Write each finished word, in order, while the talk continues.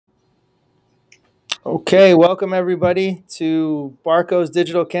Okay, welcome everybody to Barco's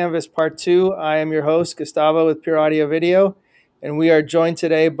Digital Canvas Part 2. I am your host, Gustavo with Pure Audio Video, and we are joined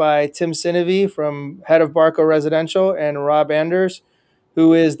today by Tim Sinnaeve, from Head of Barco Residential, and Rob Anders,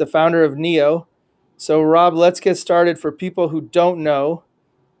 who is the founder of Niio. So Rob, let's get started. For people who don't know,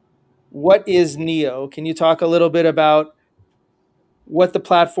 what is Niio? Can you talk a little bit about what the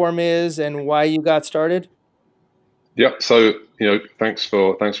platform is and why you got started? Yeah, so thanks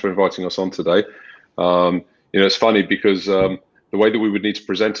for inviting us on today. It's funny because the way that we would need to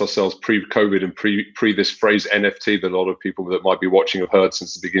present ourselves pre-COVID and pre this phrase NFT that a lot of people that might be watching have heard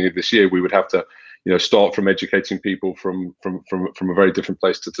since the beginning of this year, we would have to start from educating people from a very different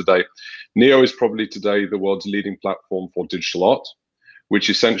place to today. Niio is probably today the world's leading platform for digital art, which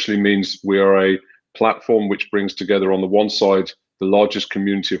essentially means we are a platform which brings together on the one side the largest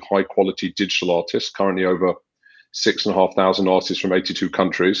community of high quality digital artists, currently over 6,500 artists from 82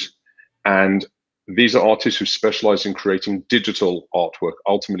 countries. And these are artists who specialize in creating digital artwork,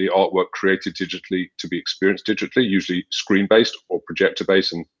 ultimately artwork created digitally to be experienced digitally, usually screen-based or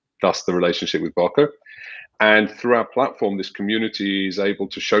projector-based, and thus the relationship with Barco. And through our platform, this community is able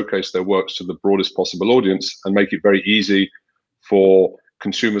to showcase their works to the broadest possible audience and make it very easy for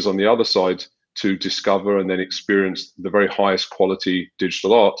consumers on the other side to discover and then experience the very highest quality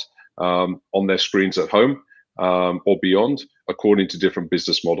digital art on their screens at home or beyond, according to different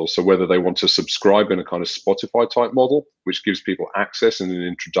business models. So whether they want to subscribe in a kind of Spotify type model, which gives people access and an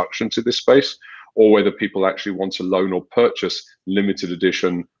introduction to this space, or whether people actually want to loan or purchase limited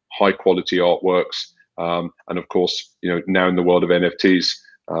edition, high quality artworks. And of course, now in the world of NFTs,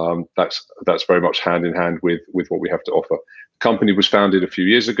 that's very much hand in hand with what we have to offer. The company was founded a few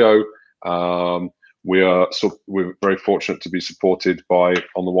years ago. We're very fortunate to be supported by,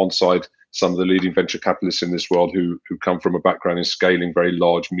 on the one side, some of the leading venture capitalists in this world who come from a background in scaling very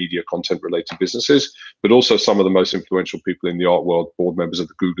large media content related businesses, but also some of the most influential people in the art world, board members of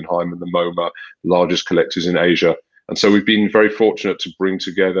the Guggenheim and the MoMA, largest collectors in Asia. And so we've been very fortunate to bring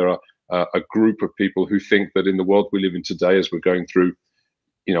together a group of people who think that in the world we live in today, as we're going through,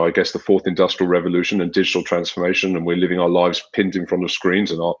 I guess, the fourth industrial revolution and digital transformation, and we're living our lives pinned in front of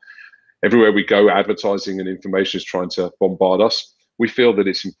screens, and everywhere we go, advertising and information is trying to bombard us. We feel that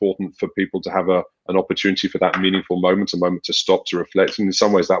it's important for people to have an opportunity for that meaningful moment, a moment to stop, to reflect. And in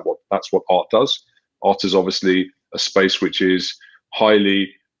some ways, that's what art does. Art is obviously a space which is highly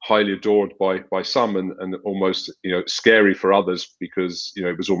adored by some, and almost scary for others, because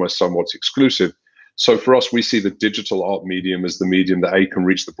it was almost somewhat exclusive. So for us, we see the digital art medium as the medium that can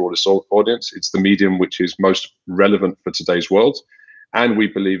reach the broadest audience. It's the medium which is most relevant for today's world, and we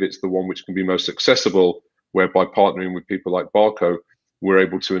believe it's the one which can be most accessible, where by partnering with people like Barco, we're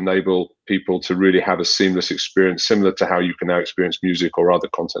able to enable people to really have a seamless experience, similar to how you can now experience music or other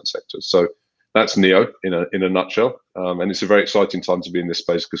content sectors. So that's Niio in a nutshell, and it's a very exciting time to be in this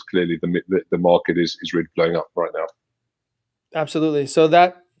space, because clearly the market is really blowing up right now. Absolutely. So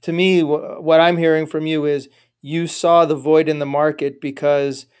that, to me, what I'm hearing from you is you saw the void in the market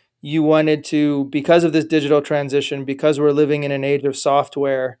because you wanted to, because of this digital transition, because we're living in an age of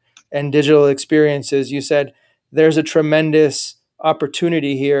software and digital experiences, you said there's a tremendous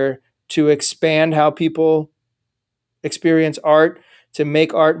opportunity here to expand how people experience art, to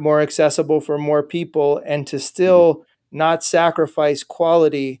make art more accessible for more people, and to still not sacrifice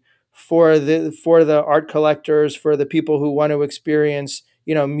quality for the art collectors, for the people who want to experience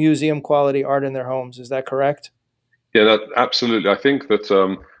museum quality art in their homes. Is that correct? Yeah, absolutely. I think that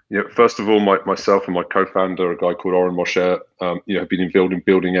first of all, myself and my co-founder, a guy called Oren Moshe, have been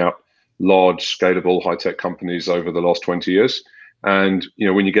building out large, scalable, high-tech companies over the last 20 years. And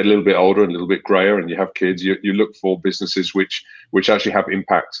when you get a little bit older and a little bit grayer, and you have kids, you look for businesses which actually have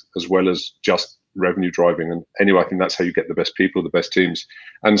impact as well as just revenue driving. And anyway, I think that's how you get the best people, the best teams.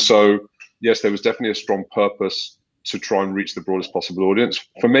 And so, yes, there was definitely a strong purpose to try and reach the broadest possible audience.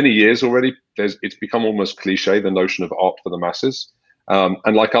 For many years already, it's become almost cliche, the notion of art for the masses.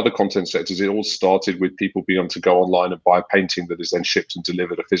 And like other content sectors, it all started with people being able to go online and buy a painting that is then shipped and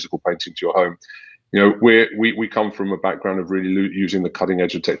delivered, a physical painting to your home. We come from a background of really using the cutting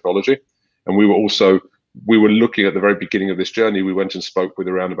edge of technology, and we were looking at the very beginning of this journey. We went and spoke with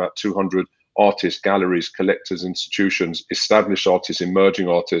around about 200 artists, galleries, collectors, institutions, established artists, emerging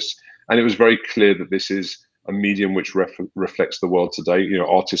artists, and it was very clear that this is a medium which reflects the world today.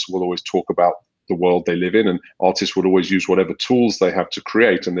 Artists will always talk about the world they live in, and artists will always use whatever tools they have to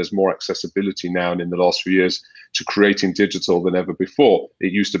create. And there's more accessibility now, and in the last few years, to creating digital than ever before.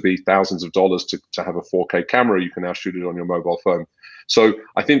 It used to be thousands of dollars to have a 4K camera. You can now shoot it on your mobile phone. So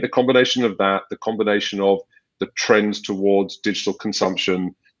I think the combination of that, the combination of the trends towards digital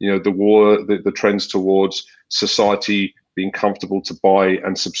consumption, the trends towards society being comfortable to buy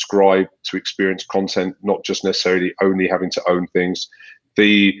and subscribe to experience content, not just necessarily only having to own things.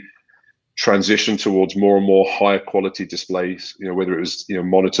 The transition towards more and more higher quality displays, whether it was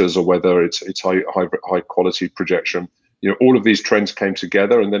monitors or whether it's high quality projection. All of these trends came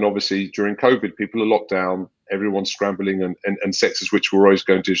together, and then obviously during COVID, people are locked down, everyone's scrambling, and sectors which were always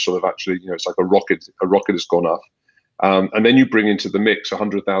going to sort of actually, it's like a rocket has gone up. And then you bring into the mix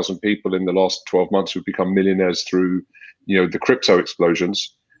 100,000 people in the last 12 months who've become millionaires through, the crypto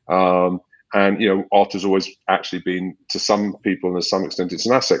explosions. And art has always actually been, to some people and to some extent, it's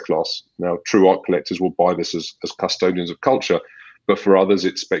an asset class. Now, true art collectors will buy this as custodians of culture, but for others,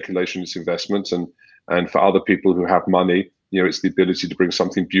 it's speculation, it's investment, and for other people who have money, it's the ability to bring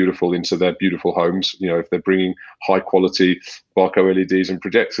something beautiful into their beautiful homes. If they're bringing high quality Barco LEDs and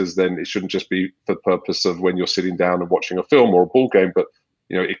projectors, then it shouldn't just be for the purpose of when you're sitting down and watching a film or a ball game, but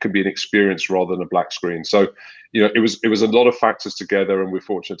it can be an experience rather than a black screen. So, it was a lot of factors together, and we're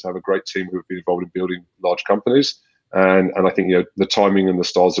fortunate to have a great team who have been involved in building large companies. And I think the timing and the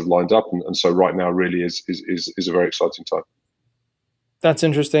stars have lined up, and so right now really is a very exciting time. That's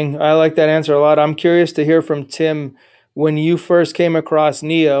interesting. I like that answer a lot. I'm curious to hear from Tim. When you first came across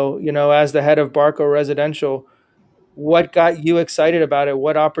Niio, as the head of Barco Residential, what got you excited about it?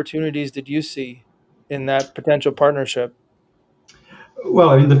 What opportunities did you see in that potential partnership? Well,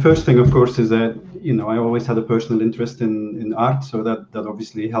 I mean, the first thing, of course, is that I always had a personal interest in art, so that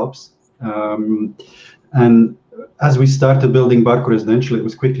obviously helps. And as we started building Barco Residential, it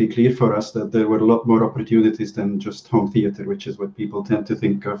was quickly clear for us that there were a lot more opportunities than just home theater, which is what people tend to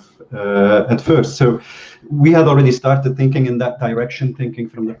think of at first. So we had already started thinking in that direction, thinking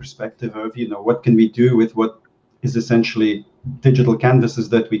from the perspective of, what can we do with what is essentially digital canvases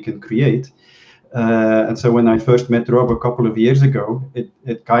that we can create. And so when I first met Rob a couple of years ago,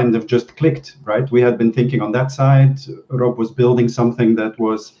 it kind of just clicked, right? We had been thinking on that side. Rob was building something that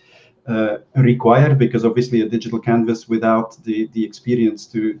was required, because obviously a digital canvas without the experience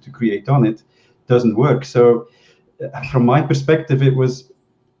to create on it doesn't work. So from my perspective, it was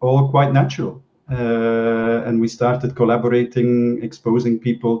all quite natural. And we started collaborating, exposing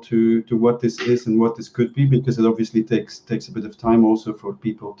people to what this is and what this could be, because it obviously takes a bit of time also for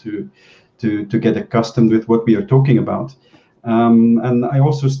people to get accustomed with what we are talking about. And I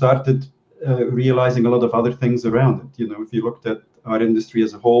also started realizing a lot of other things around it. If you looked at our industry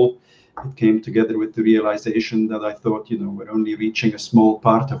as a whole, it came together with the realization that I thought, we're only reaching a small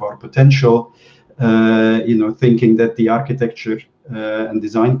part of our potential. Thinking that the architecture and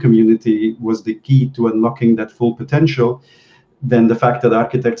design community was the key to unlocking that full potential, then the fact that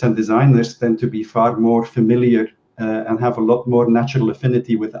architects and designers tend to be far more familiar and have a lot more natural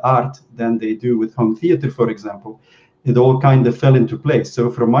affinity with art than they do with home theater, for example, it all kind of fell into place. So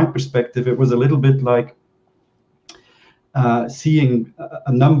from my perspective, it was a little bit like seeing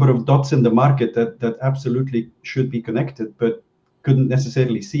a number of dots in the market that absolutely should be connected, but couldn't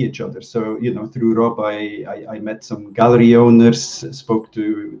necessarily see each other. So, through Rob, I met some gallery owners, spoke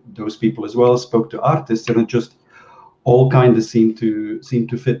to those people as well, spoke to artists, and it just all kind of seemed to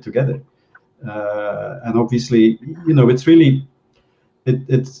fit together. And obviously, it's really,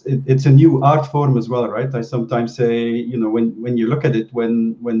 it's a new art form as well, right? I sometimes say, when you look at it,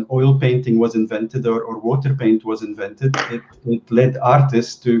 when oil painting was invented or water paint was invented, it led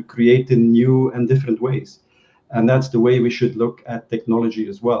artists to create in new and different ways. And that's the way we should look at technology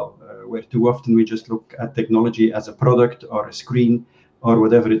as well, where too often we just look at technology as a product or a screen or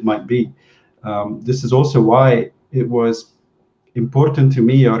whatever it might be. This is also why it was important to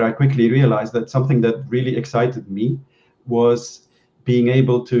me, or I quickly realized that something that really excited me was being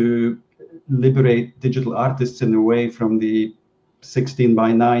able to liberate digital artists in a way from the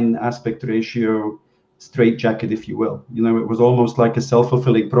 16:9 aspect ratio straitjacket, if you will. It was almost like a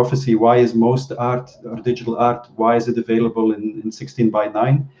self-fulfilling prophecy. Why is most art or digital art, why is it available in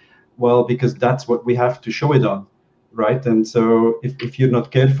 16:9? Well, because that's what we have to show it on, right? And so if you're not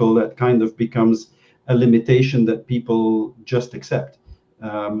careful, that kind of becomes a limitation that people just accept.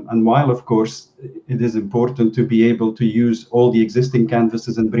 And while, of course, it is important to be able to use all the existing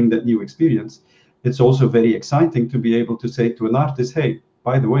canvases and bring that new experience, it's also very exciting to be able to say to an artist, hey,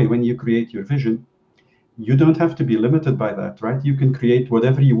 by the way, when you create your vision, you don't have to be limited by that, right? You can create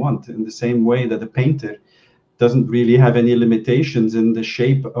whatever you want, in the same way that a painter doesn't really have any limitations in the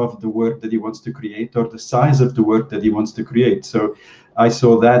shape of the work that he wants to create or the size of the work that he wants to create. So I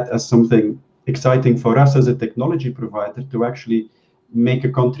saw that as something exciting for us as a technology provider to actually make a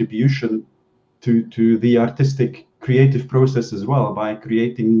contribution to the artistic creative process as well, by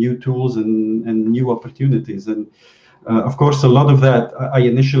creating new tools and new opportunities. And Of course, a lot of that I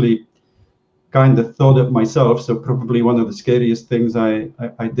initially kind of thought it myself. So probably one of the scariest things I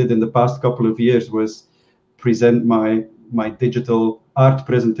did in the past couple of years was present my digital art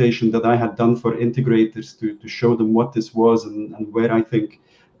presentation that I had done for integrators to show them what this was and where I think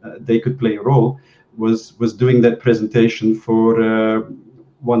they could play a role. Was doing that presentation for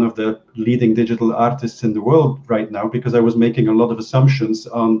one of the leading digital artists in the world right now, because I was making a lot of assumptions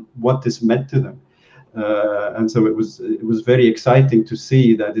on what this meant to them. And so it was very exciting to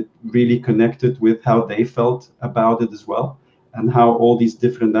see that it really connected with how they felt about it as well, and how all these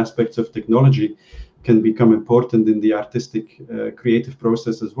different aspects of technology can become important in the artistic creative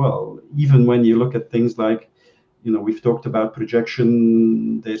process as well. Even when you look at things like, we've talked about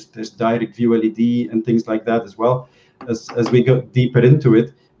projection, there's direct view LED and things like that as well. As we got deeper into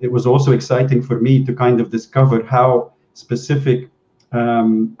it, it was also exciting for me to kind of discover how specific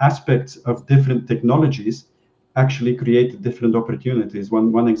aspects of different technologies actually create different opportunities.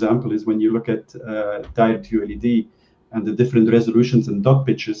 One example is when you look at direct view LED and the different resolutions and dot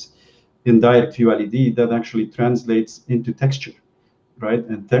pitches in direct view LED, that actually translates into texture, right?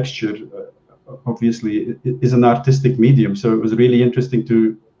 And texture obviously is an artistic medium, so it was really interesting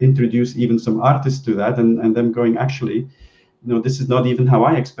to introduce even some artists to that, and them going, actually, this is not even how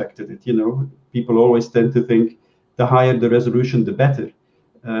I expected it. People always tend to think the higher the resolution, the better.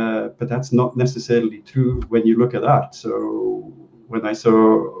 But that's not necessarily true when you look at art. So when I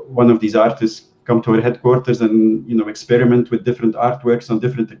saw one of these artists come to our headquarters and experiment with different artworks on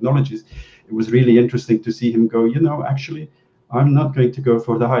different technologies, it was really interesting to see him go, actually, I'm not going to go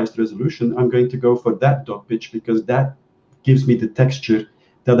for the highest resolution. I'm going to go for that dot pitch because that gives me the texture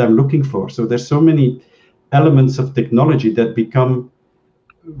that I'm looking for. So there's so many elements of technology that become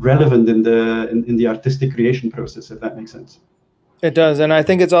relevant in the artistic creation process, if that makes sense. It does. And I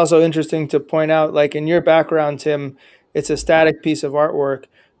think it's also interesting to point out, like in your background, Tim, it's a static piece of artwork.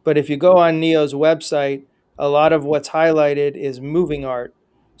 But if you go on Niio's website, a lot of what's highlighted is moving art.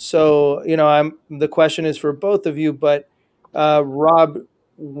 So, the question is for both of you, but Rob,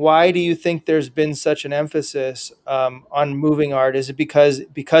 why do you think there's been such an emphasis on moving art? Is it because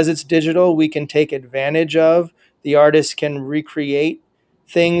it's digital, we can take advantage of, the artist can recreate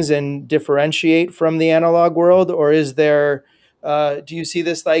things and differentiate from the analog world? Or is there do you see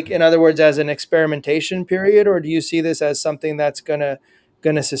this, like, in other words, as an experimentation period, or do you see this as something that's gonna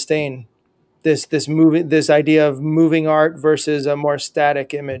sustain this idea of moving art versus a more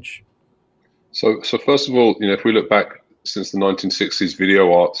static image? So first of all, if we look back since the 1960s,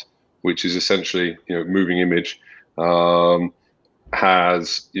 video art, which is essentially moving image,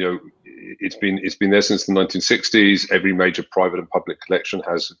 has it's been there since the 1960s. Every major private and public collection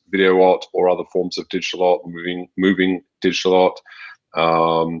has video art or other forms of digital art, moving digital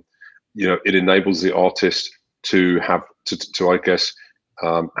art. It enables the artist to have I guess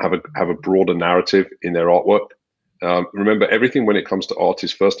have a broader narrative in their artwork. Remember, everything when it comes to art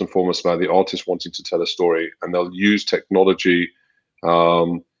is first and foremost about the artist wanting to tell a story, and they'll use technology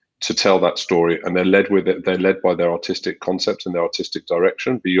to tell that story, and they're led by their artistic concept and their artistic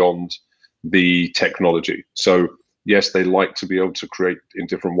direction beyond the technology. So yes, they like to be able to create in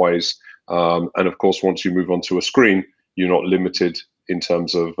different ways, and of course, once you move onto a screen, you're not limited in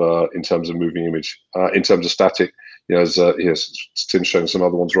terms of moving image. In terms of static, as Tim's showing some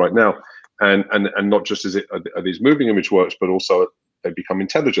other ones right now, and not just are these moving image works, but also they become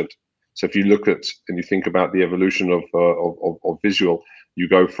intelligent. So if you look at and you think about the evolution of visual, you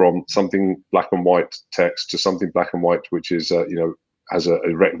go from something black and white text to something black and white, which is has a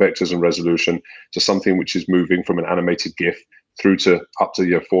vectors and resolution, to something which is moving from an animated GIF through to up to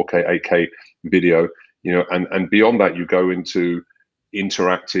your 4K, 8K video, and beyond that, you go into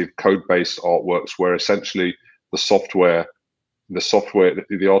interactive code-based artworks where essentially the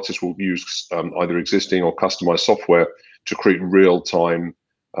artist will use either existing or customized software to create real-time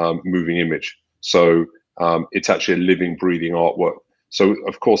moving image. So it's actually a living, breathing artwork. So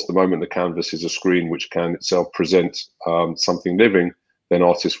of course, the moment the canvas is a screen which can itself present something living, then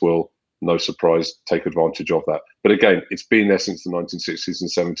artists will, no surprise, take advantage of that. But again, it's been there since the 1960s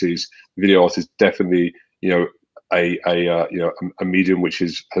and 70s. Video art is definitely, a medium which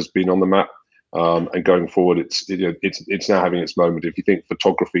has been on the map. And going forward, it's now having its moment. If you think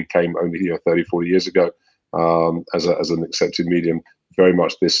photography came only 30, 40 years ago as an accepted medium, very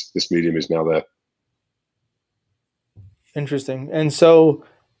much this medium is now there. Interesting. And so,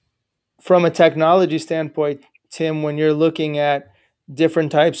 from a technology standpoint, Tim, when you're looking at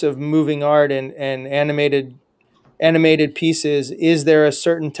different types of moving art and animated pieces, is there a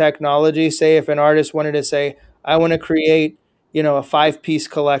certain technology? Say, if an artist wanted to say, I want to create a 5-piece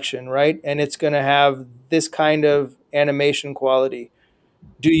collection, right? And it's going to have this kind of animation quality.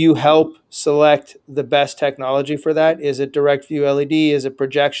 Do you help select the best technology for that? Is it direct view LED? Is it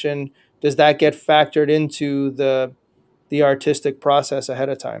projection? Does that get factored into the artistic process ahead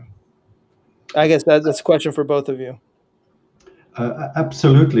of time? I guess that's a question for both of you.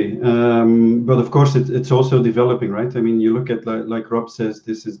 Absolutely, but of course it's also developing, right? I mean, you look at like Rob says,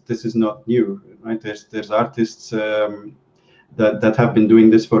 this is not new, right? There's artists that have been doing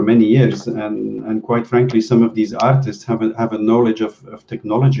this for many years, and quite frankly, some of these artists have a knowledge of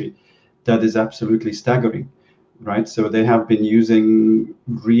technology that is absolutely staggering, right? So they have been using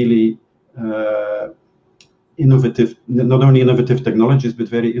really innovative, not only innovative technologies, but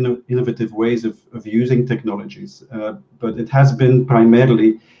very innovative ways of using technologies. But it has been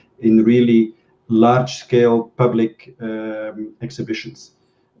primarily in really large-scale public exhibitions,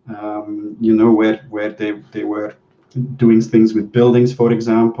 where they were doing things with buildings, for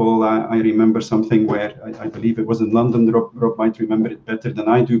example. I remember something where I believe it was in London. Rob might remember it better than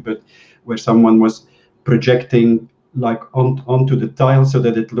I do, but where someone was projecting like onto the tile so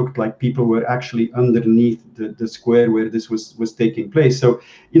that it looked like people were actually underneath the square where this was taking place. So,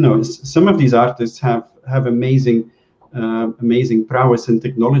 some of these artists have amazing prowess in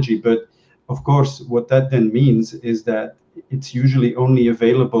technology, but of course, what that then means is that it's usually only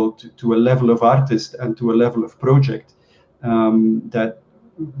available to a level of artist and to a level of project that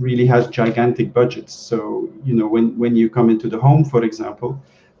really has gigantic budgets. So, when you come into the home, for example,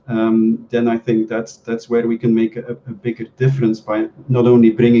 then I think that's where we can make a bigger difference by not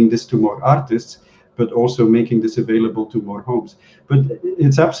only bringing this to more artists, but also making this available to more homes. But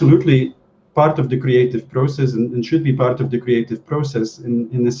it's absolutely part of the creative process and should be part of the creative process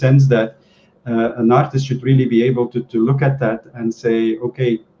in the sense that an artist should really be able to look at that and say,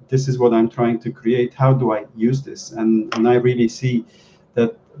 okay, this is what I'm trying to create. How do I use this? And I really see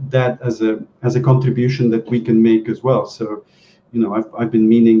that as a contribution that we can make as well. So, I've been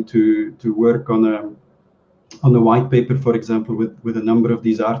meaning to work on a white paper, for example, with a number of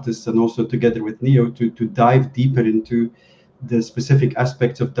these artists, and also together with Niio to dive deeper into the specific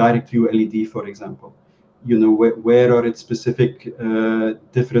aspects of direct view LED, for example. Where are its specific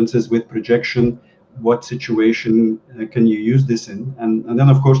differences with projection? What situation can you use this in? And then,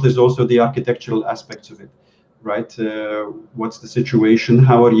 of course, there's also the architectural aspects of it, right? What's the situation?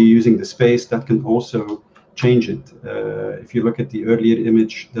 How are you using the space? That can also change it. If you look at the earlier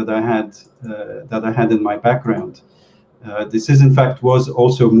image that I had in my background, this is in fact was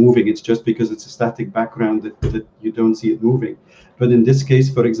also moving. It's just because it's a static background that you don't see it moving. But in this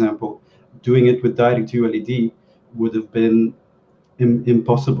case, for example, doing it with direct view LED would have been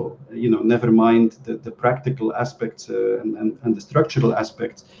impossible. Never mind the practical aspects and the structural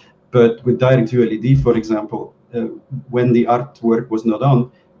aspects. But with direct view LED, for example, when the artwork was not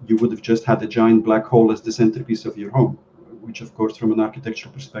on, you would have just had a giant black hole as the centerpiece of your home, which of course from an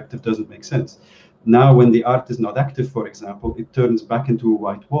architectural perspective doesn't make sense. Now when the art is not active, for example, it turns back into a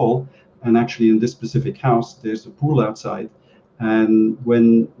white wall, and actually in this specific house there's a pool outside, and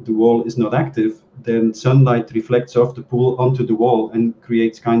when the wall is not active, then sunlight reflects off the pool onto the wall and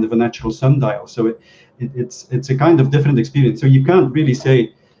creates kind of a natural sundial. So it's a kind of different experience. So you can't really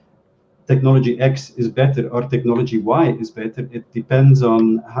say technology X is better or technology Y is better. It depends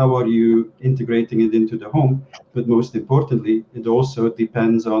on how are you integrating it into the home, but most importantly, it also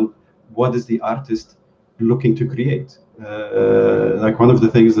depends on what is the artist looking to create. Like one of the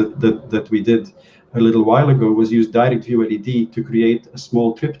things that we did a little while ago was use direct view LED to create a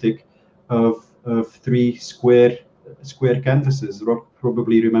small triptych of 3 square canvases. Rob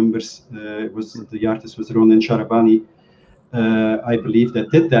probably remembers it was the artist was Ronen Sharabani, I believe,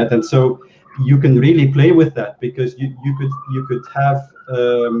 that did that. And so you can really play with that, because you could have,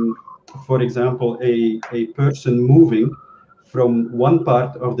 for example, a person moving from one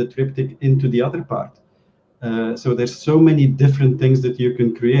part of the triptych into the other part. So there's so many different things that you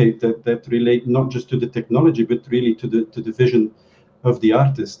can create that relate not just to the technology, but really to the vision of the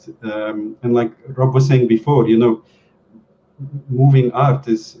artist. And like Rob was saying before, moving art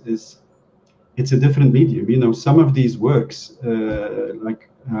is it's a different medium. Some of these works, one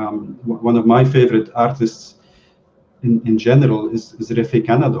of my favorite artists in general is Refik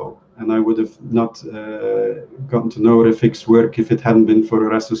Anadol, and I would have not gotten to know Refik's work if it hadn't been for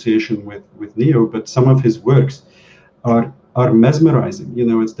our association with Niio. But some of his works are mesmerizing.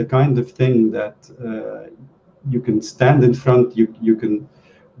 It's the kind of thing that you can stand in front, you can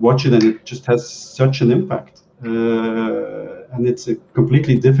watch it, and it just has such an impact. And it's a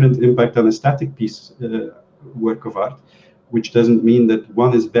completely different impact than a static piece work of art. which doesn't mean that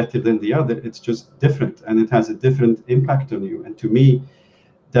one is better than the other. It's just different, and it has a different impact on you. And to me,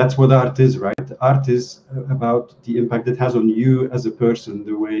 that's what art is, right? Art is about the impact it has on you as a person,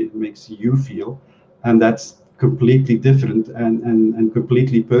 the way it makes you feel. And that's completely different and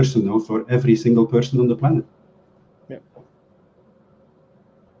completely personal for every single person on the planet. Yeah.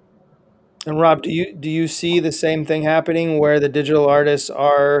 And Rob, do you see the same thing happening where the digital artists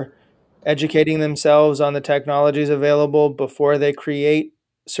are educating themselves on the technologies available before they create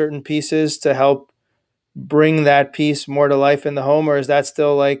certain pieces to help bring that piece more to life in the home, or is that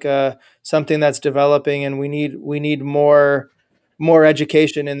still like something that's developing and we need more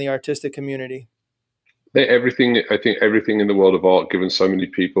education in the artistic community? Everything, I think everything in the world of art, given so many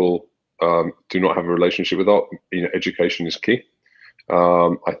people do not have a relationship with art, education is key.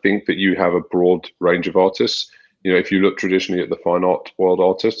 I think that you have a broad range of artists. If you look traditionally at the fine art world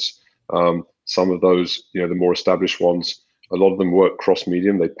artists, some of those, the more established ones, a lot of them work cross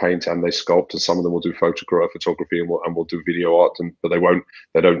medium. They paint and they sculpt, and some of them will do photography and will do video art, but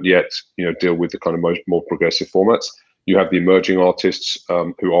they don't yet, deal with the kind of more progressive formats. You have the emerging artists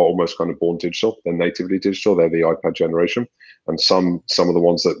who are almost kind of born digital. They're natively digital. They're the iPad generation. And some of the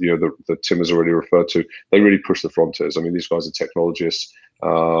ones that that Tim has already referred to, they really push the frontiers. I mean, these guys are technologists,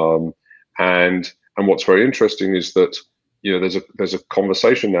 and what's very interesting is that there's a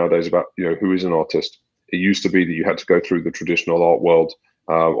conversation nowadays about who is an artist. It used to be that you had to go through the traditional art world,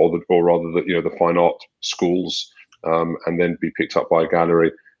 or rather the fine art schools, and then be picked up by a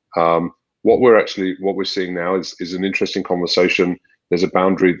gallery. What we're seeing now is an interesting conversation. There's a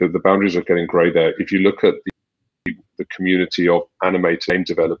boundary. The boundaries are getting grey there. If you look at the community of animated game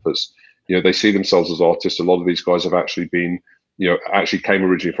developers, they see themselves as artists. A lot of these guys have actually been, actually came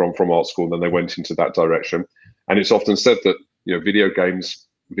originally from art school, and then they went into that direction. And it's often said that video game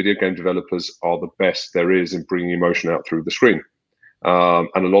developers are the best there is in bringing emotion out through the screen. And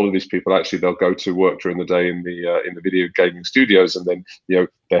a lot of these people actually, they'll go to work during the day in the video gaming studios, and then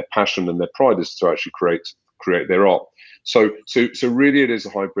their passion and their pride is to actually create their art. So really, it is a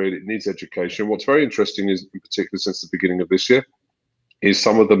hybrid. It needs education. What's very interesting is, in particular, since the beginning of this year, is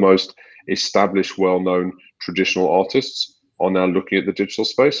some of the most established, well-known traditional artists are now looking at the digital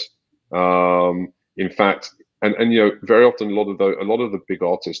space. In fact, and very often a lot of the big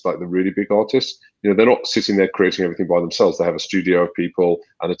artists, like the really big artists, they're not sitting there creating everything by themselves. They have a studio of people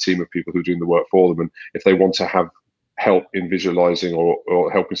and a team of people who are doing the work for them. And if they want to have help in visualizing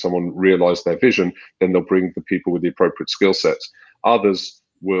or helping someone realize their vision, then they'll bring the people with the appropriate skill sets. Others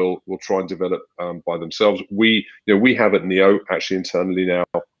will try and develop by themselves. We have at Niio actually internally now,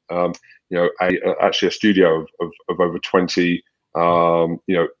 actually a studio of over 20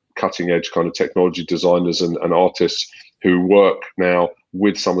 cutting edge kind of technology designers and artists who work now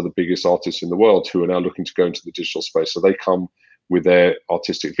with some of the biggest artists in the world, who are now looking to go into the digital space. So they come with their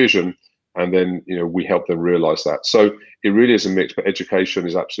artistic vision, and then we help them realize that. So it really is a mix, but education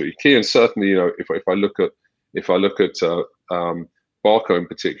is absolutely key. And certainly, if I look at Barco in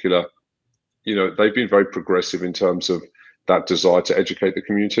particular, they've been very progressive in terms of that desire to educate the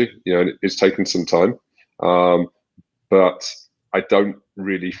community. And it's taken some time, but I don't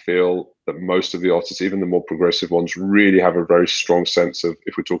really feel that most of the artists, even the more progressive ones, really have a very strong sense of,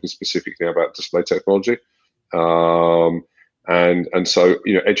 if we're talking specifically about display technology. And so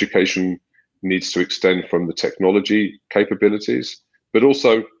education needs to extend from the technology capabilities, but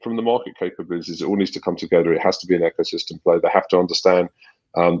also from the market capabilities. It all needs to come together. It has to be an ecosystem play. They have to understand,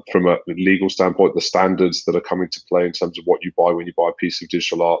 from a legal standpoint, the standards that are coming to play in terms of what you buy when you buy a piece of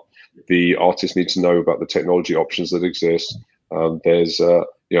digital art. The artists need to know about the technology options that exist. There's a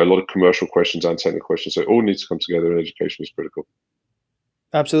lot of commercial questions and technical questions. So it all needs to come together, and education is critical.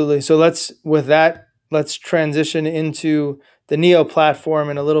 Absolutely. So let's transition into the Niio platform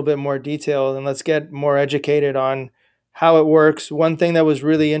in a little bit more detail, and let's get more educated on how it works. One thing that was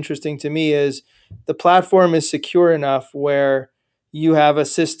really interesting to me is the platform is secure enough where you have a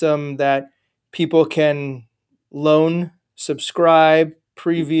system that people can loan, subscribe,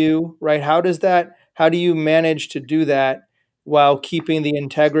 preview, right? How do you manage to do that while keeping the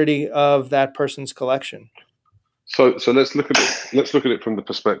integrity of that person's collection? So let's look at it from the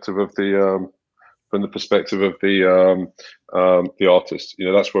perspective of the artist.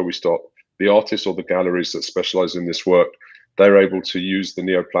 That's where we start. The artists or the galleries that specialize in this work, they're able to use the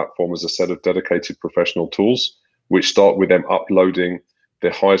Niio platform as a set of dedicated professional tools, which start with them uploading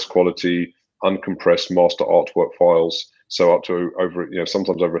their highest quality, uncompressed master artwork files, so up to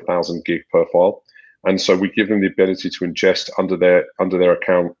sometimes over 1,000 gig per file. And so we give them the ability to ingest under their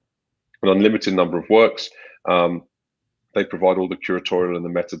account an unlimited number of works. They provide all the curatorial and the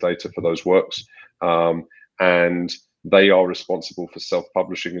metadata for those works, and they are responsible for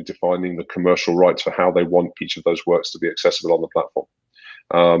self-publishing and defining the commercial rights for how they want each of those works to be accessible on the platform.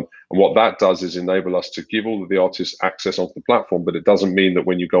 And what that does is enable us to give all of the artists access onto the platform, but it doesn't mean that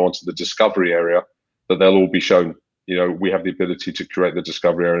when you go onto the discovery area that they'll all be shown. You know, we have the ability to curate the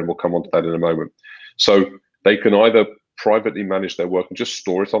discovery area, and we'll come on to that in a moment. So they can either privately manage their work and just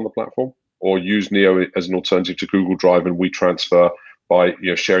store it on the platform, or use Niio as an alternative to Google Drive and WeTransfer by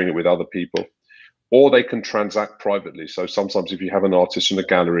sharing it with other people. Or they can transact privately. So sometimes if you have an artist in a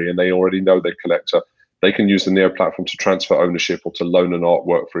gallery and they already know their collector, they can use the Niio platform to transfer ownership or to loan an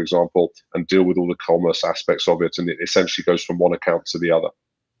artwork, for example, and deal with all the commerce aspects of it. And it essentially goes from one account to the other.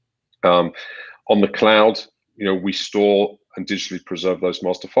 On the cloud, we store and digitally preserve those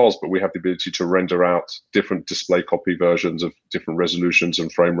master files, but we have the ability to render out different display copy versions of different resolutions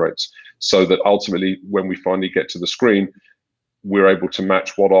and frame rates, so that ultimately, when we finally get to the screen, we're able to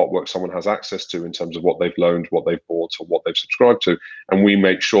match what artwork someone has access to in terms of what they've loaned, what they've bought, or what they've subscribed to. And we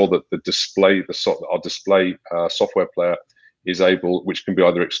make sure that the display, our display software player is able, which can be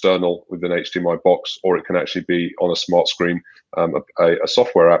either external with an HDMI box, or it can actually be on a smart screen, a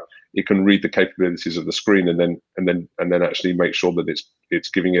software app. It can read the capabilities of the screen and then actually make sure that it's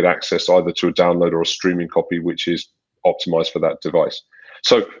giving it access either to a download or a streaming copy, which is optimized for that device.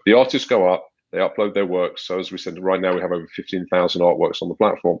 So the artists go up, they upload their works. So as we said, right now we have over 15,000 artworks on the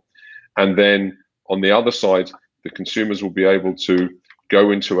platform. And then on the other side, the consumers will be able to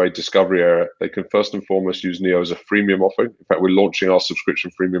go into a discovery area. They can first and foremost use Niio as a freemium offering. In fact, we're launching our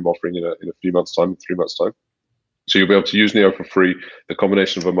subscription freemium offering in a few months' time, 3 months' time. So you'll be able to use Niio for free, the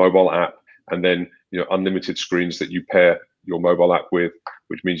combination of a mobile app and then unlimited screens that you pair your mobile app with,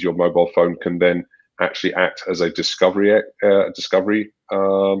 which means your mobile phone can then actually act as a discovery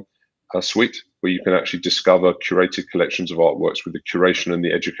suite, where you can actually discover curated collections of artworks with the curation and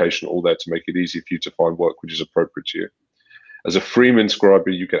the education all there to make it easy for you to find work which is appropriate to you. As a freemium subscriber,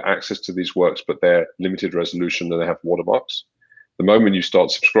 you get access to these works, but they're limited resolution and they have watermarks. The moment you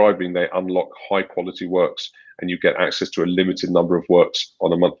start subscribing, they unlock high quality works and you get access to a limited number of works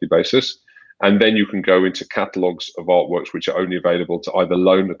on a monthly basis. And then you can go into catalogs of artworks which are only available to either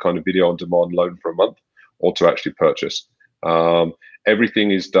loan, a kind of video on demand loan for a month, or to actually purchase. Everything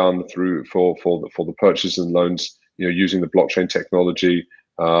is done through for the purchases and loans, using the blockchain technology.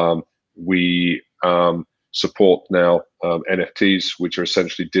 We support now NFTs, which are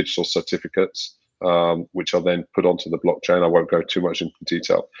essentially digital certificates, which are then put onto the blockchain. I won't go too much into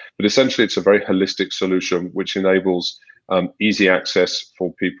detail, but essentially it's a very holistic solution which enables easy access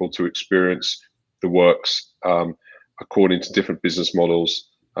for people to experience the works according to different business models,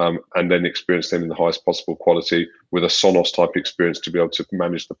 and then experience them in the highest possible quality with a Sonos type experience to be able to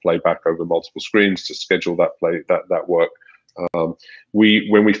manage the playback over multiple screens, to schedule that work.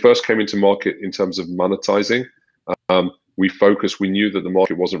 When we first came into market in terms of monetizing, we knew that the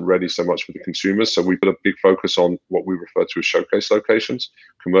market wasn't ready so much for the consumers, so we put a big focus on what we refer to as showcase locations,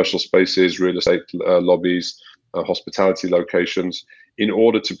 commercial spaces, real estate lobbies, hospitality locations, in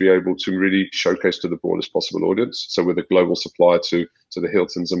order to be able to really showcase to the broadest possible audience. So we're the global supplier to the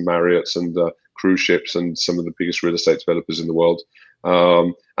Hiltons and Marriotts and cruise ships and some of the biggest real estate developers in the world.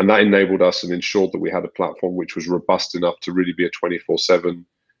 And that enabled us and ensured that we had a platform which was robust enough to really be a 24/7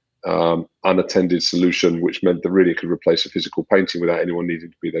 unattended solution, which meant that really it could replace a physical painting without anyone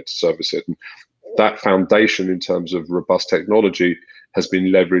needing to be there to service it. And that foundation in terms of robust technology has been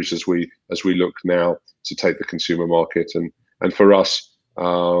leveraged as we look now to take the consumer market. And for us,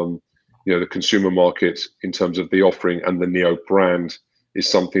 the consumer market in terms of the offering and the Niio brand is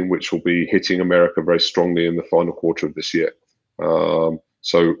something which will be hitting America very strongly in the final quarter of this year.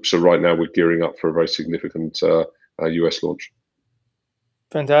 So right now we're gearing up for a very significant US launch.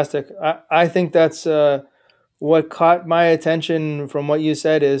 Fantastic. I think that's what caught my attention from what you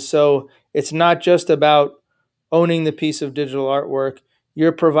said is, so it's not just about owning the piece of digital artwork.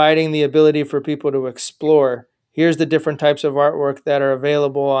 You're providing the ability for people to explore. Here's the different types of artwork that are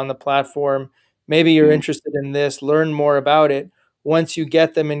available on the platform. Maybe you're interested in this, learn more about it. Once you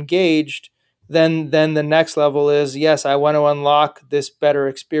get them engaged, then the next level is, yes, I want to unlock this better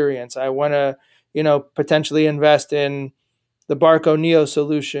experience. I want to, potentially invest in the Barco Niio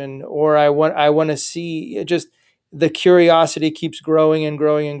solution, or I want to see, just the curiosity keeps growing and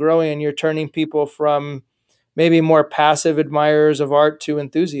growing and growing, and you're turning people from maybe more passive admirers of art to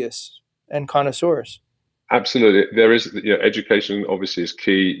enthusiasts and connoisseurs. Absolutely, there is. Education obviously is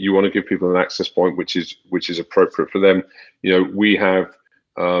key. You want to give people an access point which is appropriate for them.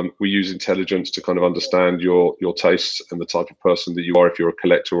 We use intelligence to kind of understand your tastes and the type of person that you are, if you're a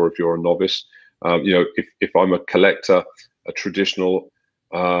collector or if you're a novice. If I'm a collector, a traditional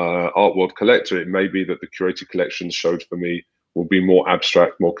art world collector, it may be that the curated collections showed for me will be more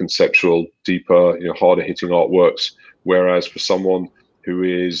abstract, more conceptual, deeper, harder hitting artworks. Whereas for someone who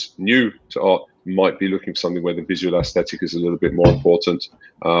is new to art, might be looking for something where the visual aesthetic is a little bit more important.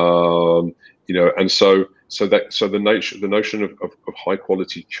 And so the notion of high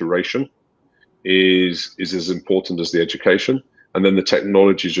quality curation is as important as the education, and then the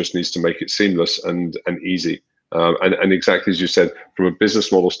technology just needs to make it seamless and easy. And exactly as you said, from a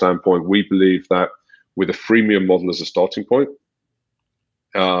business model standpoint, we believe that with a freemium model as a starting point,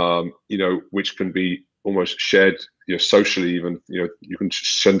 which can be almost shared, socially, even, you can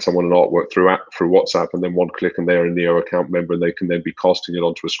send someone an artwork through WhatsApp, and then one click and they're a Niio account member, and they can then be casting it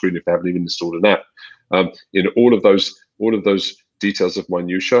onto a screen if they haven't even installed an app. All of those details of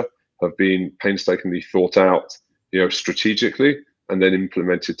minutia have been painstakingly thought out, strategically, and then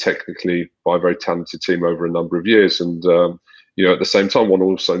implemented technically by a very talented team over a number of years. And at the same time, one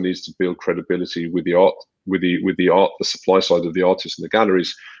also needs to build credibility with the art, the supply side of the artists and the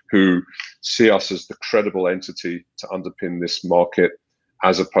galleries, who see us as the credible entity to underpin this market,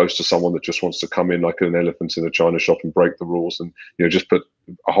 as opposed to someone that just wants to come in like an elephant in a china shop and break the rules, and just put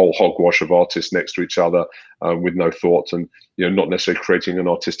a whole hogwash of artists next to each other with no thought, and not necessarily creating an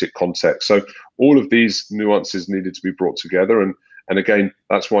artistic context. So all of these nuances needed to be brought together, and again,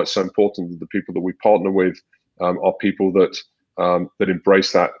 that's why it's so important that the people that we partner with are people that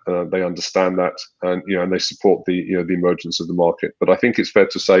embrace that, they understand that, and they support the the emergence of the market. But I think it's fair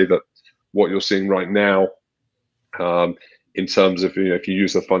to say that what you're seeing right now, in terms of, if you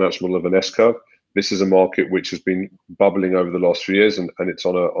use the financial model of an S-curve, this is a market which has been bubbling over the last few years, and it's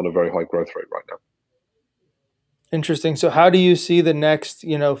on a very high growth rate right now. Interesting. So how do you see the next,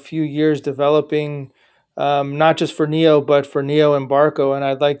 few years developing, not just for Niio, but for Niio and Barco? And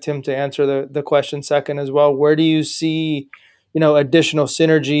I'd like Tim to answer the question second as well. Where do you see, additional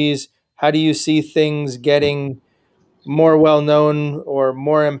synergies? How do you see things getting more well-known or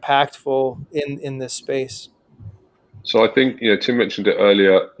more impactful in this space? So I think, Tim mentioned it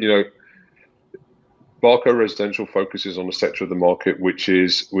earlier, Barco Residential focuses on a sector of the market which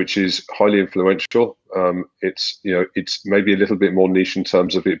is highly influential. It's maybe a little bit more niche in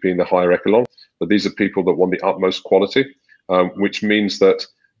terms of it being the higher echelon, but these are people that want the utmost quality, which means that,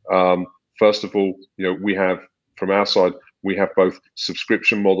 first of all, we have, from our side, we have both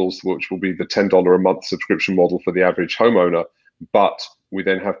subscription models, which will be the $10 a month subscription model for the average homeowner, but we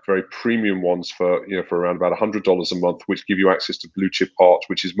then have very premium ones for around about $100 a month, which give you access to blue chip art,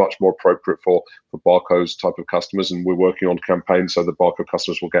 which is much more appropriate for Barco's type of customers. And we're working on campaigns so the Barco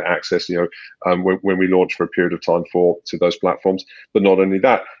customers will get access, when we launch for a period of time to those platforms. But not only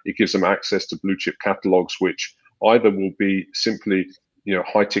that, it gives them access to blue chip catalogs, which either will be simply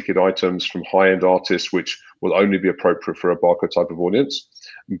high ticket items from high end artists, which will only be appropriate for a Barco type of audience.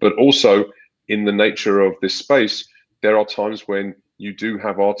 But also, in the nature of this space, there are times when you do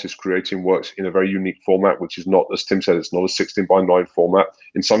have artists creating works in a very unique format, which is not, as Tim said, it's not a 16:9 format.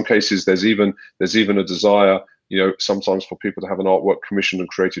 In some cases, there's even a desire, sometimes for people to have an artwork commissioned and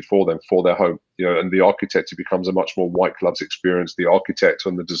created for them, for their home. And the architect, it becomes a much more white gloves experience. The architect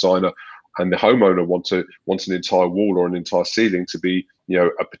and the designer and the homeowner wants an entire wall or an entire ceiling to be,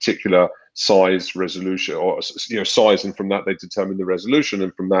 a particular size, resolution, or size, and from that they determine the resolution,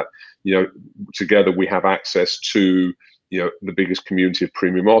 and from that, together we have access to the biggest community of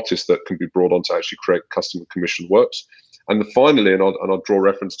premium artists that can be brought on to actually create custom commissioned works. And finally, and I'll draw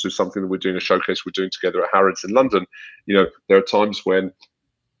reference to something that we're doing, a showcase we're doing together at Harrods in London. There are times when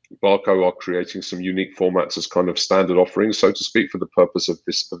Barco are creating some unique formats as kind of standard offerings, so to speak, for the purpose of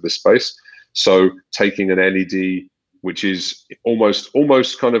this space. So taking an LED, which is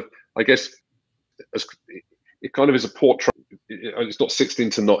almost kind of, I guess, it kind of is a portrait. It's not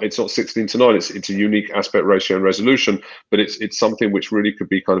 16:9. It's not 16:9. It's a unique aspect ratio and resolution, but it's something which really could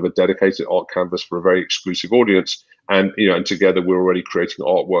be kind of a dedicated art canvas for a very exclusive audience. And and together we're already creating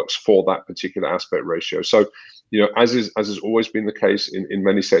artworks for that particular aspect ratio. So as has always been the case in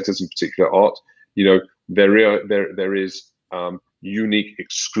many sectors, in particular art, there is unique,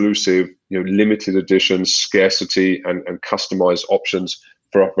 exclusive, limited editions, scarcity, and customized options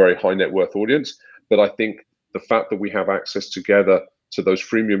for a very high net worth audience. But I think the fact that we have access together to those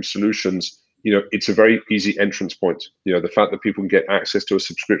freemium solutions, it's a very easy entrance point. The fact that people can get access to a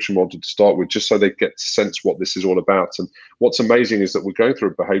subscription model to start with, just so they get to sense what this is all about. And what's amazing is that we're going through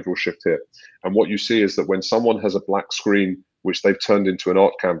a behavioral shift here. And what you see is that when someone has a black screen, which they've turned into an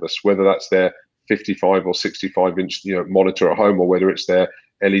art canvas, whether that's their 55 or 65-inch monitor at home, or whether it's their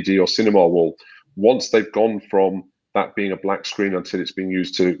LED or cinema wall, once they've gone from that being a black screen until it's being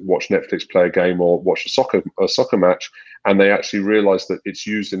used to watch Netflix, play a game, or watch a soccer match, and they actually realize that it's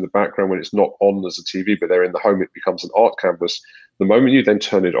used in the background when it's not on as a TV, but they're in the home, it becomes an art canvas. The moment you then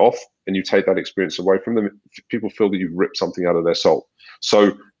turn it off and you take that experience away from them, people feel that you've ripped something out of their soul.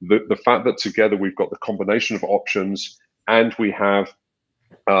 So the fact that together we've got the combination of options, and we have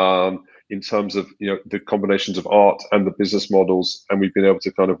in terms of the combinations of art and the business models, and we've been able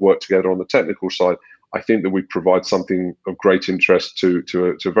to kind of work together on the technical side, I think that we provide something of great interest to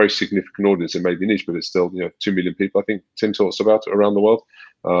a very significant audience. It may be niche, but it's still 2 million people, I think Tim talks about it, around the world.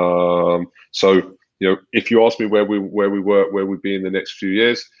 So if you ask me where we'd be in the next few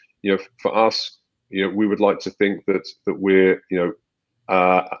years, for us, we would like to think that we're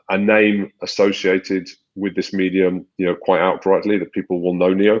a name associated with this medium, quite outrightly, that people will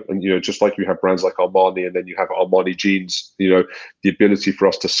know Niio. And just like you have brands like Armani, and then you have Armani jeans, the ability for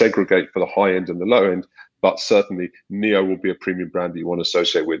us to segregate for the high end and the low end, but certainly Niio will be a premium brand that you want to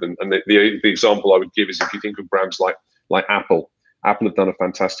associate with. And the example I would give is, if you think of brands like Apple. Apple have done a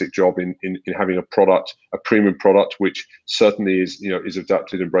fantastic job in having a product, a premium product, which certainly is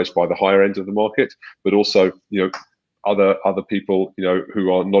adapted, embraced by the higher end of the market, but also other people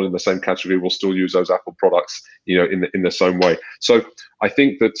who are not in the same category will still use those Apple products in the same way. So I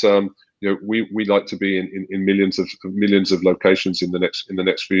think that we like to be in millions of locations in the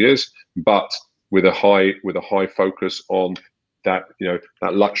next few years, but with a high focus on that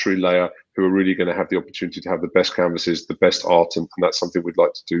that luxury layer, who are really going to have the opportunity to have the best canvases, the best art, and that's something we'd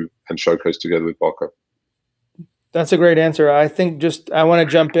like to do and showcase together with Barco. That's a great answer. I think I want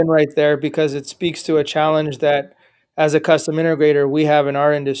to jump in right there, because it speaks to a challenge that, as a custom integrator, we have in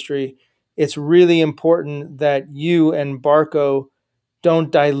our industry. It's really important that you and Barco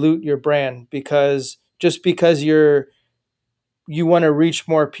don't dilute your brand, because just because you want to reach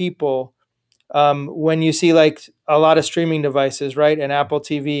more people, when you see like a lot of streaming devices, right, an Apple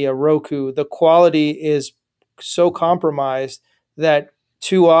TV, a Roku, the quality is so compromised that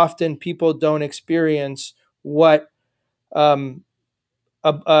too often people don't experience what a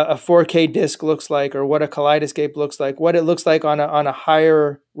 4K disc looks like, or what a kaleidoscope looks like, what it looks like on a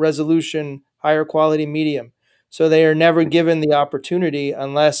higher resolution, higher quality medium. So they are never given the opportunity,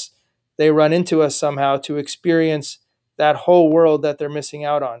 unless they run into us somehow, to experience that whole world that they're missing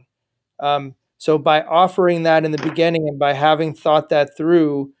out on. So by offering that in the beginning, and by having thought that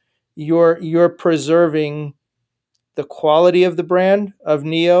through, you're preserving the quality of the brand of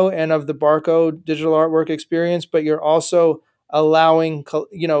Niio and of the Barco digital artwork experience, but you're also allowing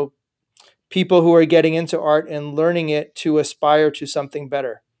people who are getting into art and learning it to aspire to something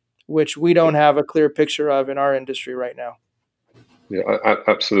better, which we don't have a clear picture of in our industry right now. Yeah,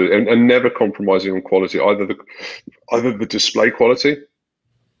 absolutely, and never compromising on quality, either the display quality,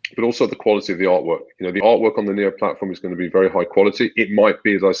 but also the quality of the artwork. The artwork on the Niio platform is going to be very high quality. It might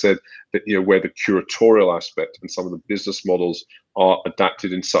be, as I said, that where the curatorial aspect and some of the business models are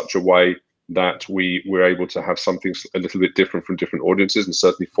adapted in such a way that we're able to have something a little bit different from different audiences, and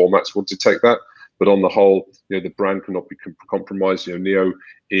certainly formats will detect that. But on the whole, the brand cannot be compromised. Niio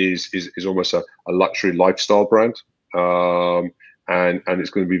is almost a luxury lifestyle brand. And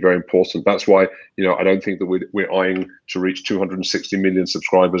it's going to be very important. That's why I don't think that we're eyeing to reach 260 million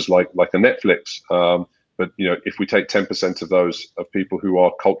subscribers like a Netflix. But if we take 10% of those of people who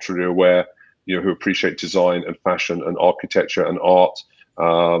are culturally aware, who appreciate design and fashion and architecture and art,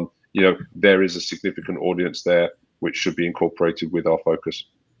 there is a significant audience there which should be incorporated with our focus.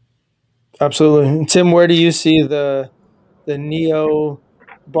 Absolutely. Tim, where do you see the Niio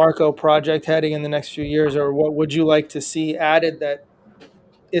Barco project heading in the next few years, or what would you like to see added that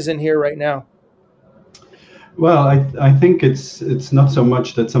isn't here right now? Well, I think it's not so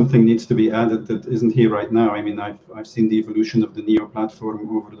much that something needs to be added that isn't here right now. I mean, I've seen the evolution of the Niio platform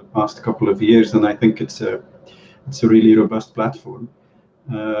over the past couple of years, and I think it's a really robust platform.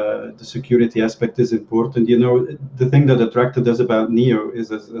 The security aspect is important. The thing that attracted us about Niio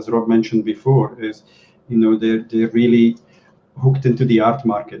is, as Rob mentioned before, is they're really hooked into the art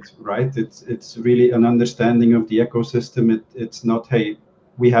market, right? It's really an understanding of the ecosystem. It's not, hey,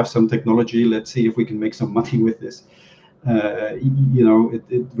 we have some technology, let's see if we can make some money with this.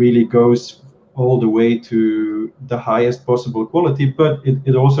 It really goes all the way to the highest possible quality, but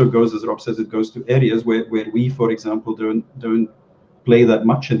it also goes, as Rob says, it goes to areas where we, for example, don't play that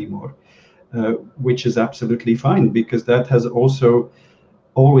much anymore, which is absolutely fine, because that has also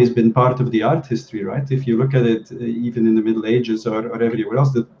always been part of the art history, right? If you look at it, even in the Middle Ages or everywhere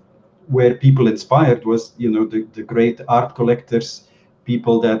else, where people inspired was, the great art collectors,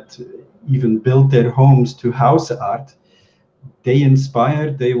 people that even built their homes to house art. they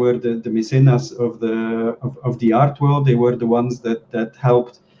inspired. They were the mecenas of the art world. They were the ones that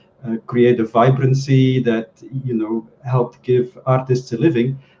helped create a vibrancy, that helped give artists a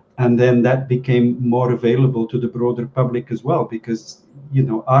living, and then that became more available to the broader public as well, because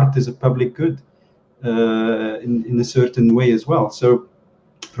art is a public good in a certain way as well. So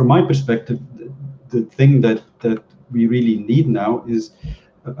from my perspective, the thing that we really need now is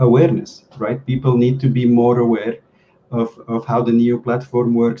awareness, right? People need to be more aware of how the Niio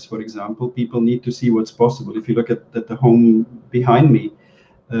platform works, for example. People need to see what's possible. If you look at the home behind me,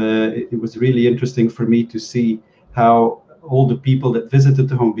 it was really interesting for me to see how all the people that visited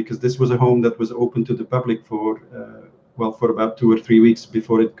the home, because this was a home that was open to the public for for about 2 or 3 weeks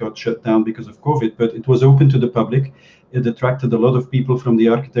before it got shut down because of COVID, but it was open to the public. It attracted a lot of people from the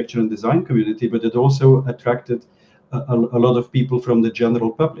architecture and design community, but it also attracted a lot of people from the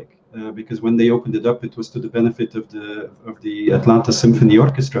general public, because when they opened it up, it was to the benefit of the Atlanta Symphony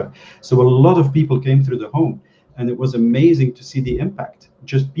Orchestra. So a lot of people came through the home, and it was amazing to see the impact.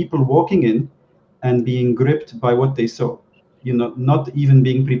 Just people walking in and being gripped by what they saw. Not even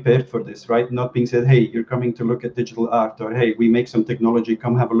being prepared for this, right? Not being said, hey, you're coming to look at digital art, or hey, we make some technology,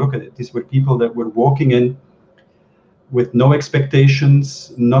 come have a look at it. These were people that were walking in with no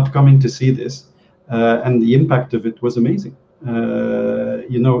expectations, not coming to see this, and the impact of it was amazing.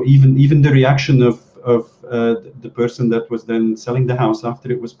 Even the reaction of the person that was then selling the house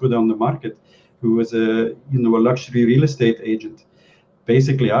after it was put on the market, who was a luxury real estate agent,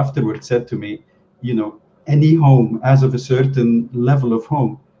 basically afterwards said to me, any home as of a certain level of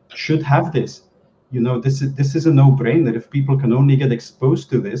home should have this. This is a no-brainer. If people can only get exposed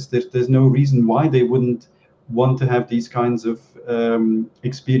to this, there's no reason why they wouldn't want to have these kinds of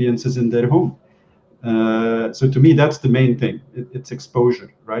experiences in their home. So to me, that's the main thing. It's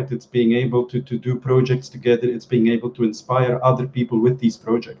exposure, right? It's being able to do projects together. It's being able to inspire other people with these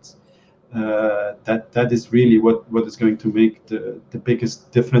projects. That is really what is going to make the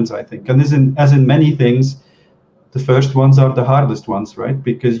biggest difference, I think. And as in many things, the first ones are the hardest ones, right?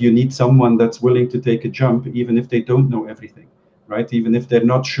 Because you need someone that's willing to take a jump, even if they don't know everything, right? Even if they're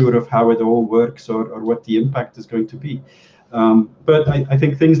not sure of how it all works or what the impact is going to be. But I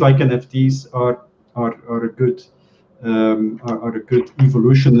think things like NFTs are a good are a good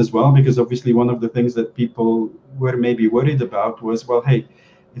evolution as well, because obviously one of the things that people were maybe worried about was, well, hey,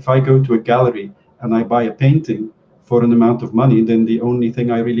 if I go to a gallery and I buy a painting for an amount of money, then the only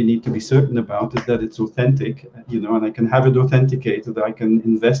thing I really need to be certain about is that it's authentic, and I can have it authenticated, I can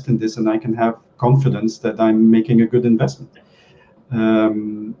invest in this, and I can have confidence that I'm making a good investment.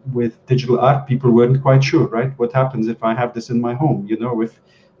 With digital art, people weren't quite sure, right? What happens if I have this in my home?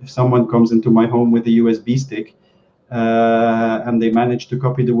 If someone comes into my home with a USB stick, and they manage to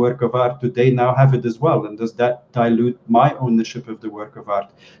copy the work of art, do they now have it as well? And does that dilute my ownership of the work of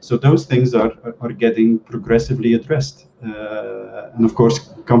art? So those things are getting progressively addressed. And of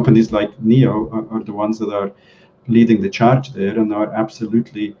course, companies like Niio are the ones that are leading the charge there and are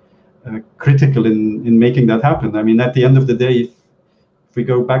absolutely critical in making that happen. I mean, at the end of the day, if we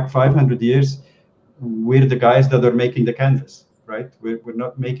go back 500 years, we're the guys that are making the canvas, right? We're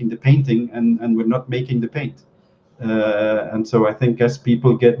not making the painting, and we're not making the paint. And so I think as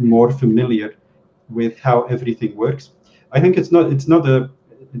people get more familiar with how everything works, I think it's not a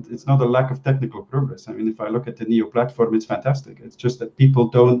lack of technical progress. I mean, if I look at the Niio platform, it's fantastic. It's just that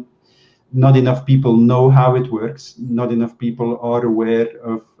not enough people know how it works. Not enough people are aware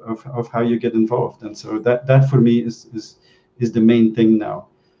of how you get involved. And so that for me is the main thing now.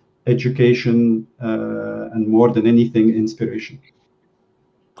 Education, and more than anything, inspiration.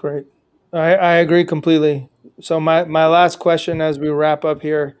 Great. I agree completely. So my last question as we wrap up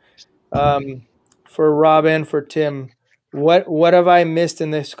here, for Rob and for Tim, what have I missed in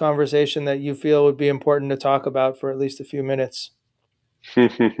this conversation that you feel would be important to talk about for at least a few minutes? So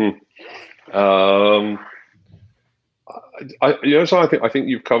I think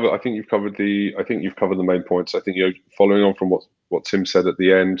you've covered the main points. I think following on from what Tim said at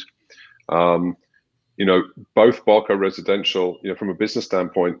the end, both Barco Residential, from a business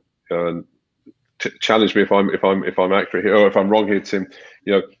standpoint, challenge me if I'm accurate here, or if I'm wrong here, Tim.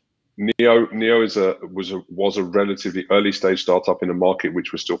 Niio was a relatively early stage startup in a market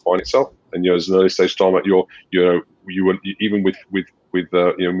which was still finding itself, and as an early stage startup, you were even with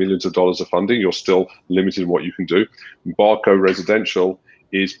millions of dollars of funding, you're still limited in what you can do. Barco Residential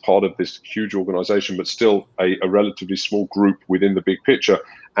is part of this huge organization, but still a relatively small group within the big picture.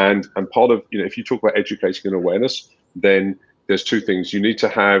 And part of, if you talk about educating and awareness, then there's two things you need to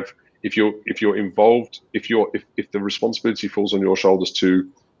have. If you're involved, if the responsibility falls on your shoulders to,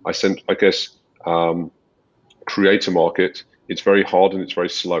 create a market, it's very hard and it's very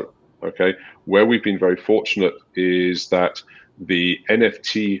slow. Okay, where we've been very fortunate is that the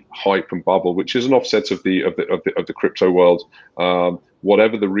NFT hype and bubble, which is an offset of the crypto world,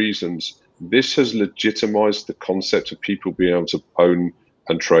 whatever the reasons, this has legitimized the concept of people being able to own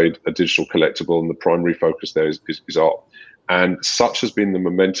and trade a digital collectible, and the primary focus there is art. And such has been the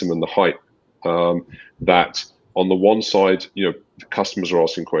momentum and the hype that on the one side, the customers are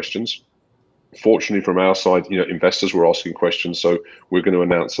asking questions. Fortunately, from our side, investors were asking questions. So we're going to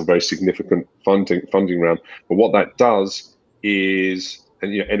announce a very significant funding round. But what that does is,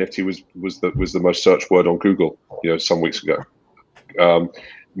 and NFT was the most searched word on Google, some weeks ago.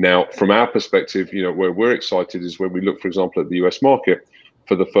 Now, from our perspective, where we're excited is when we look, for example, at the US market.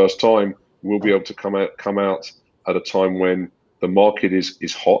 For the first time, we'll be able to come out at a time when the market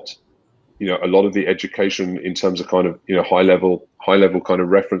is hot. A lot of the education in terms of kind of high level kind of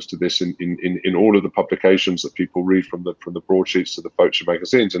reference to this in all of the publications that people read, from the broadsheets to the feature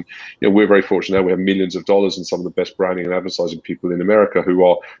magazines. And we're very fortunate now. We have millions of dollars and some of the best branding and advertising people in America who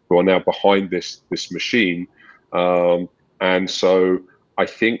are now behind this machine. And so I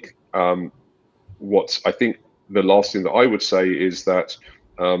think the last thing that I would say is that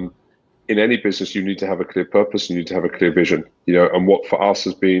in any business you need to have a clear purpose, you need to have a clear vision. And what for us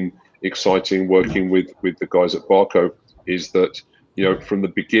has been exciting working with the guys at Barco is that from the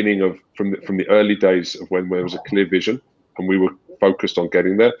beginning from the early days of when there was a clear vision and we were focused on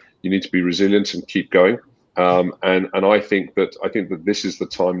getting there, you need to be resilient and keep going. And I think that this is the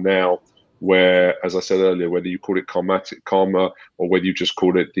time now where, as I said earlier, whether you call it karma or whether you just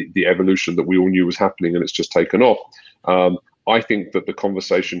call it the evolution that we all knew was happening and it's just taken off. I think that the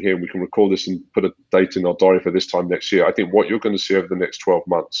conversation here, and we can record this and put a date in our diary for this time next year, I think what you're going to see over the next 12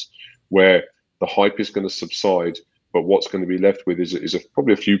 months, where the hype is going to subside, but what's going to be left with is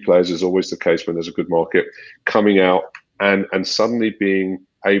probably a few players, is always the case when there's a good market, coming out and suddenly being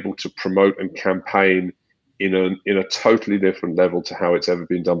able to promote and campaign in a totally different level to how it's ever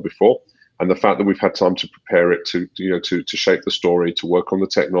been done before. And the fact that we've had time to prepare it, to shape the story, to work on the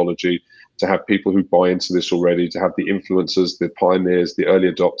technology, to have people who buy into this already, to have the influencers, the pioneers, the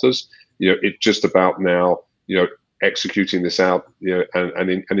early adopters, it's just about now, executing this out,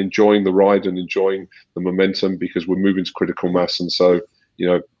 and enjoying the ride and enjoying the momentum, because we're moving to critical mass. And so,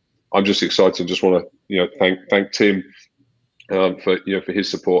 I'm just excited. Just want to, thank Tim for his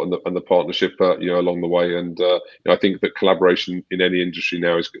support and the partnership along the way. And I think that collaboration in any industry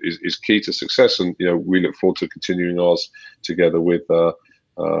now is key to success. And we look forward to continuing ours together with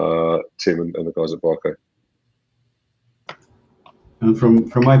Tim and the guys at Barco. And from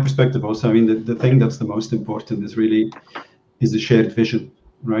my perspective also, I mean, the thing that's the most important is the shared vision,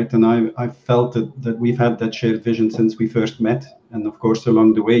 right? And I felt that we've had that shared vision since we first met. And of course,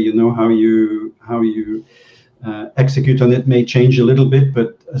 along the way, how you execute on it may change a little bit,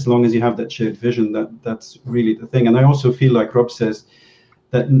 but as long as you have that shared vision, that's really the thing. And I also feel like Rob says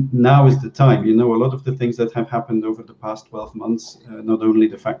that now is the time. A lot of the things that have happened over the past 12 months, not only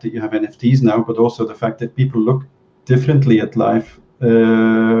the fact that you have NFTs now, but also the fact that people look differently at life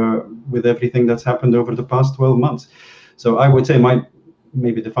with everything that's happened over the past 12 months. So I would say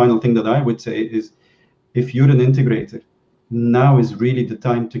maybe the final thing that I would say is, if you're an integrator, now is really the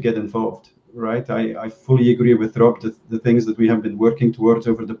time to get involved, right? I fully agree with Rob that the things that we have been working towards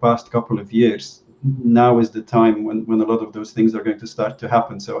over the past couple of years, now is the time when a lot of those things are going to start to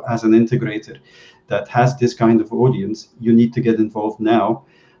happen. So as an integrator that has this kind of audience, you need to get involved now.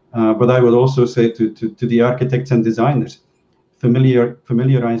 But I would also say to the architects and designers,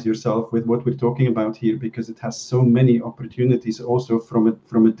 familiarize yourself with what we're talking about here, because it has so many opportunities also from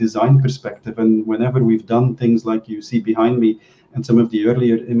a design perspective. And whenever we've done things like you see behind me and some of the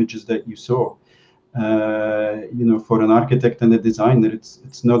earlier images that you saw, for an architect and a designer,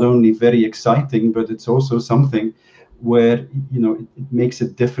 it's not only very exciting, but it's also something where it makes a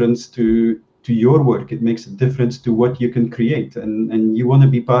difference to your work. It makes a difference to what you can create, and you want to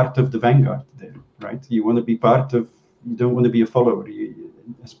be part of the vanguard there, right? You want to be part of. You don't want to be a follower,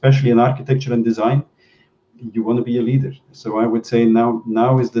 especially in architecture and design. You want to be a leader. So I would say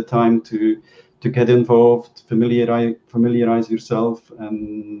now is the time to get involved, familiarize yourself,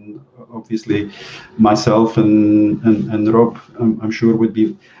 and obviously myself and Rob, I'm sure would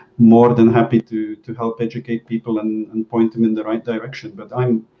be more than happy to help educate people and point them in the right direction. But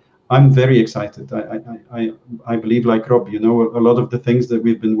I'm very excited. I believe, like Rob, a lot of the things that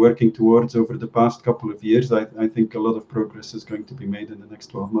we've been working towards over the past couple of years, I think a lot of progress is going to be made in the next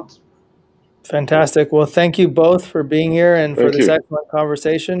 12 months. Fantastic. Well, thank you both for being here and for this excellent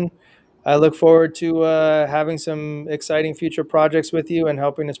conversation. I look forward to having some exciting future projects with you and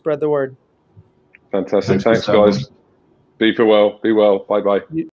helping to spread the word. Fantastic. Thanks, guys. Be well. Be well. Bye bye.